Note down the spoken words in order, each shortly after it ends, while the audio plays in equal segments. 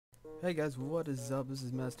Hey guys, what is up? This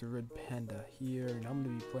is Master Red Panda here, and I'm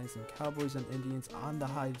going to be playing some Cowboys and Indians on the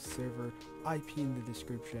Hive server, IP in the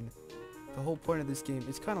description. The whole point of this game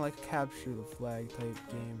is kind of like a capture the flag type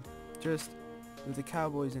game, just with the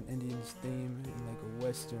Cowboys and Indians theme in like a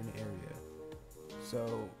western area.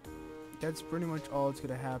 So that's pretty much all that's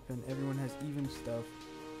going to happen. Everyone has even stuff,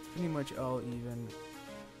 it's pretty much all even.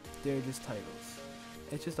 They're just titles.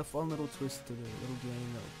 It's just a fun little twist to the little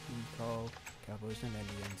game that we call Cowboys and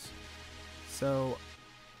Indians. So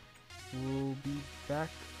we'll be back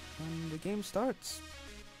when the game starts.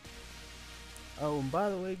 Oh, and by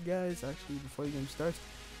the way guys, actually before the game starts,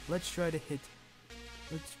 let's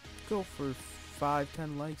go for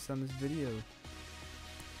 5-10 likes on this video.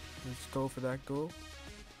 Let's go for that goal.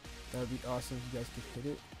 That would be awesome if you guys could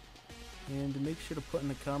hit it. And make sure to put in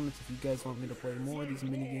the comments if you guys want me to play more of these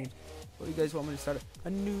mini games, or you guys want me to start a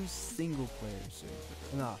new single player server.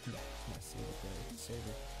 No, not single player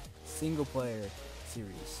server. Single player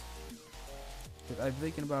series. Because I'm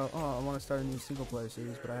thinking about, I want to start a new single player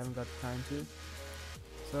series, but I haven't got the time to.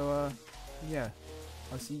 So, yeah.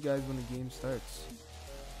 I'll see you guys when the game starts.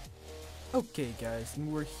 Okay, guys,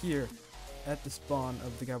 and we're here at the spawn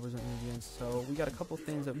of the Cowboys and Indians. So, we got a couple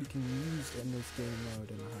things that we can use in this game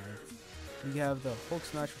mode in the Hive. We have the Hulk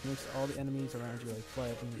Smash, which makes all the enemies around you like fly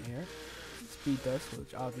up in the air. Speed Dust,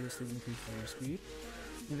 which obviously increases your speed.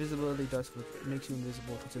 Invisibility Dust, which makes you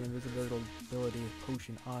invisible, puts an invisibility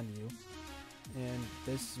potion on you. And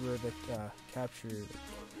this is where the capture,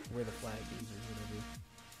 where the flag is or whatever.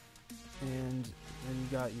 And then you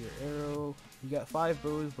got your arrow. You got 5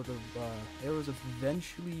 bows, but the arrows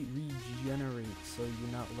eventually regenerate, so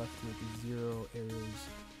you're not left with 0 arrows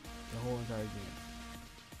the whole entire game.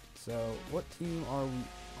 So, what team are we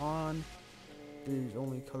on? There's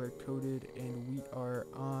only color coded, and we are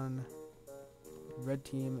on red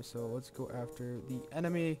team, so let's go after the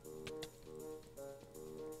enemy.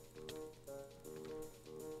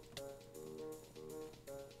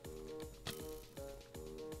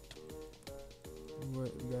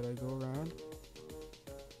 What, we gotta go around.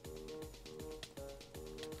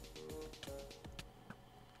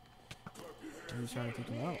 He's trying to take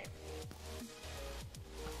him out.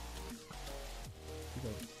 We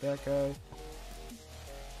got that guy.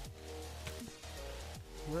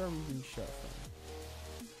 Where are we being shot from?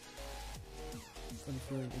 Funny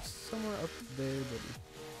feeling it's somewhere up there, but it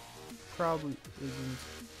probably isn't.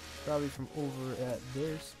 Probably from over at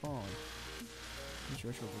their spawn. Let's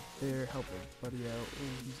rush over there, help our buddy out.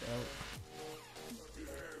 Oh, he's out.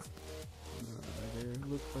 They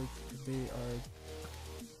look like they are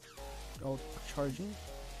all charging.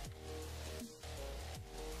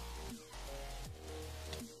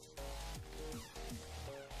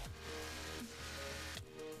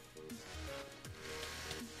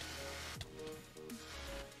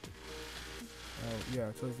 Oh yeah,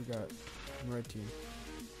 I totally forgot. Red team.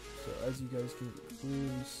 So as you guys can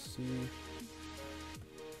clearly see,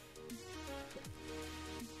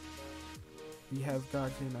 we have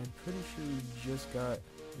gotten, I'm pretty sure we just got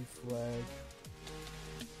a flag,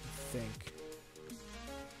 I think.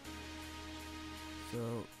 So,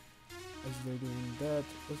 as they're doing that,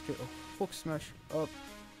 let's get a Hulk Smash up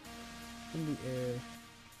in the air.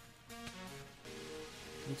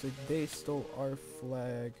 Looks like they stole our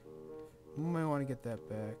flag. We might want to get that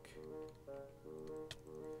back.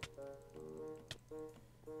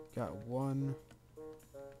 Got one.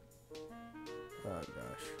 Oh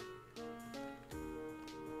gosh.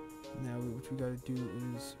 Now what we gotta do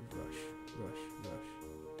is rush.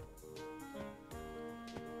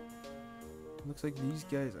 Looks like these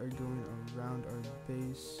guys are going around our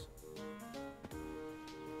base.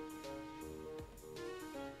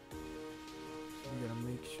 So we gotta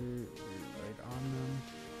make sure we're right on them.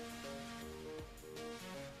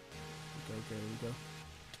 Okay, there we go.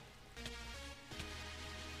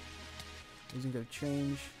 Isn't gonna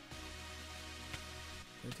change.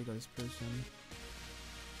 Gotta take out this person.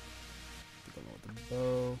 Take out with the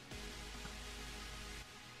bow.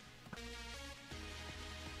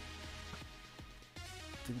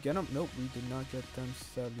 Did we get them? Nope, we did not get them,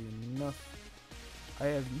 sadly enough. I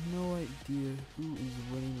have no idea who is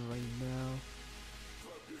winning right now.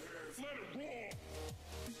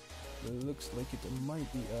 It looks like it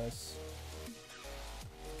might be us.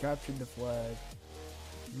 Captured the flag.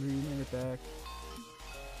 Reading it back.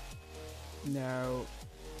 Now,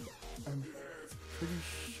 I'm pretty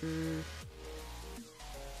sure.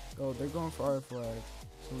 Oh, they're going for our flag,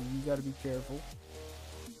 so you gotta be careful.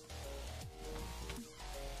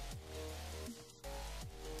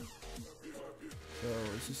 So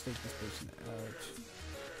let's just take this person out.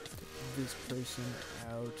 Take this person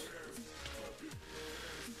out.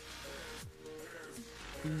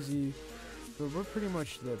 easy. But we're pretty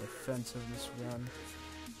much the defense of this run.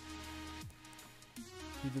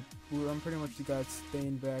 I'm pretty much the guy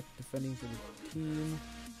staying back, defending for the team,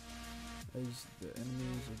 as the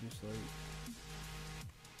enemies are just like,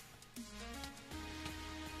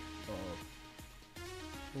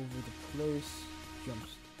 over the place.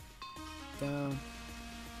 Jumps down,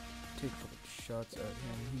 take a couple shots at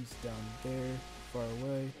him. He's down there, far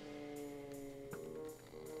away.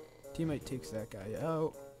 Teammate takes that guy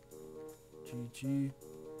out. GG.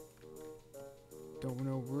 Don't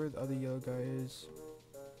know where the other yellow guy is.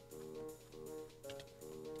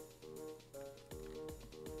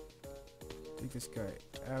 Take this guy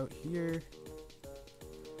out here.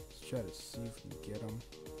 Let's try to see if we can get him.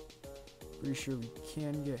 Pretty sure we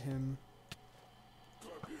can get him.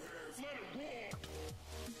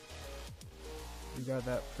 We got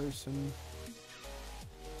that person.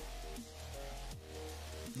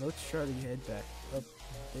 Let's try to head back up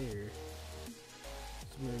there.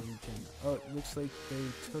 That's where we can. Oh, it looks like they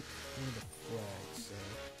took one of the flags. So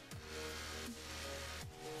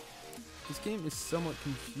this game is somewhat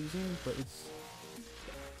confusing, but it's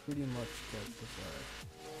pretty much catch the flag.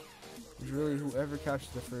 It's really whoever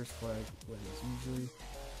captures the first flag wins usually.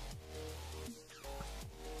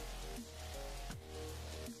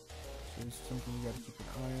 So this is something you gotta keep an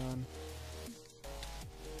eye on.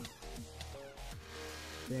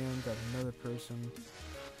 Bam, got another person.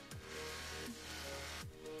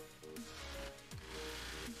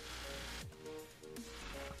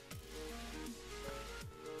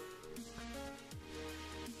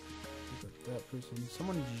 That person.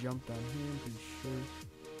 Someone jumped on here, I'm pretty sure.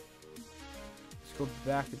 Let's go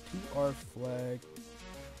back to our flag.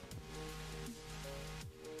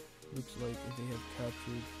 Looks like they have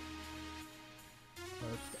captured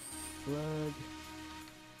our flag.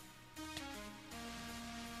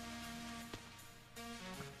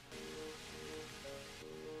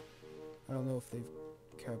 I don't know if they've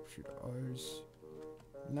captured ours.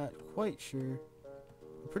 Not quite sure.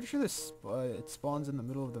 I'm pretty sure this it spawns in the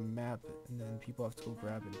middle of the map, and then people have to go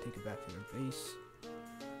grab it and take it back to their base.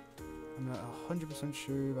 I'm not 100%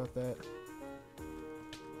 sure about that.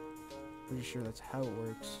 Pretty sure that's how it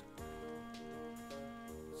works.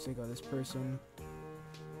 Let's take out this person.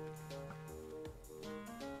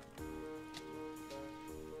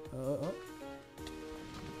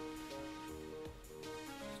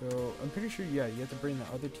 So I'm pretty sure, yeah, you have to bring the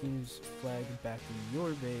other team's flag back to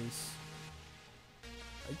your base.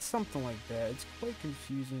 It's something like that. It's quite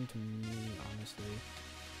confusing to me, honestly.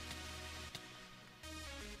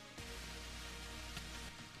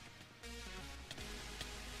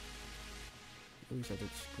 At least I did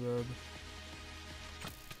scrub.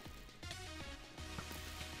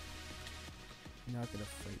 Not gonna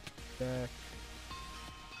fight back.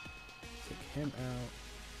 Take him out.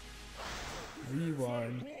 We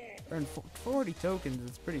won. Earned 40 tokens.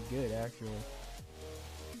 It's pretty good, actually.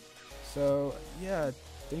 So, yeah.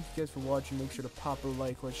 Thank you guys for watching. Make sure to pop a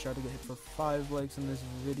like. Let's try to get hit for 5 likes in this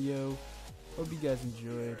video. Hope you guys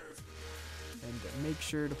enjoyed. And make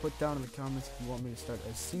sure to put down in the comments if you want me to start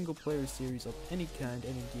a single player series of any kind,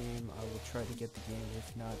 any game. I will try to get the game.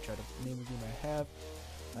 If not, try to name a game I have.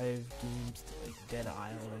 I have games like Dead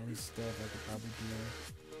Island and stuff. I could probably do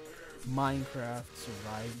Minecraft,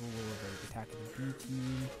 Survival, or like Attack of the B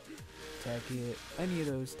Team, Attack It, any of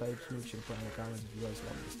those types. Make sure to put in the comments if you guys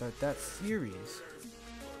want me to start that series.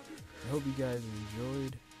 I hope you guys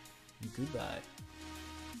enjoyed, and goodbye.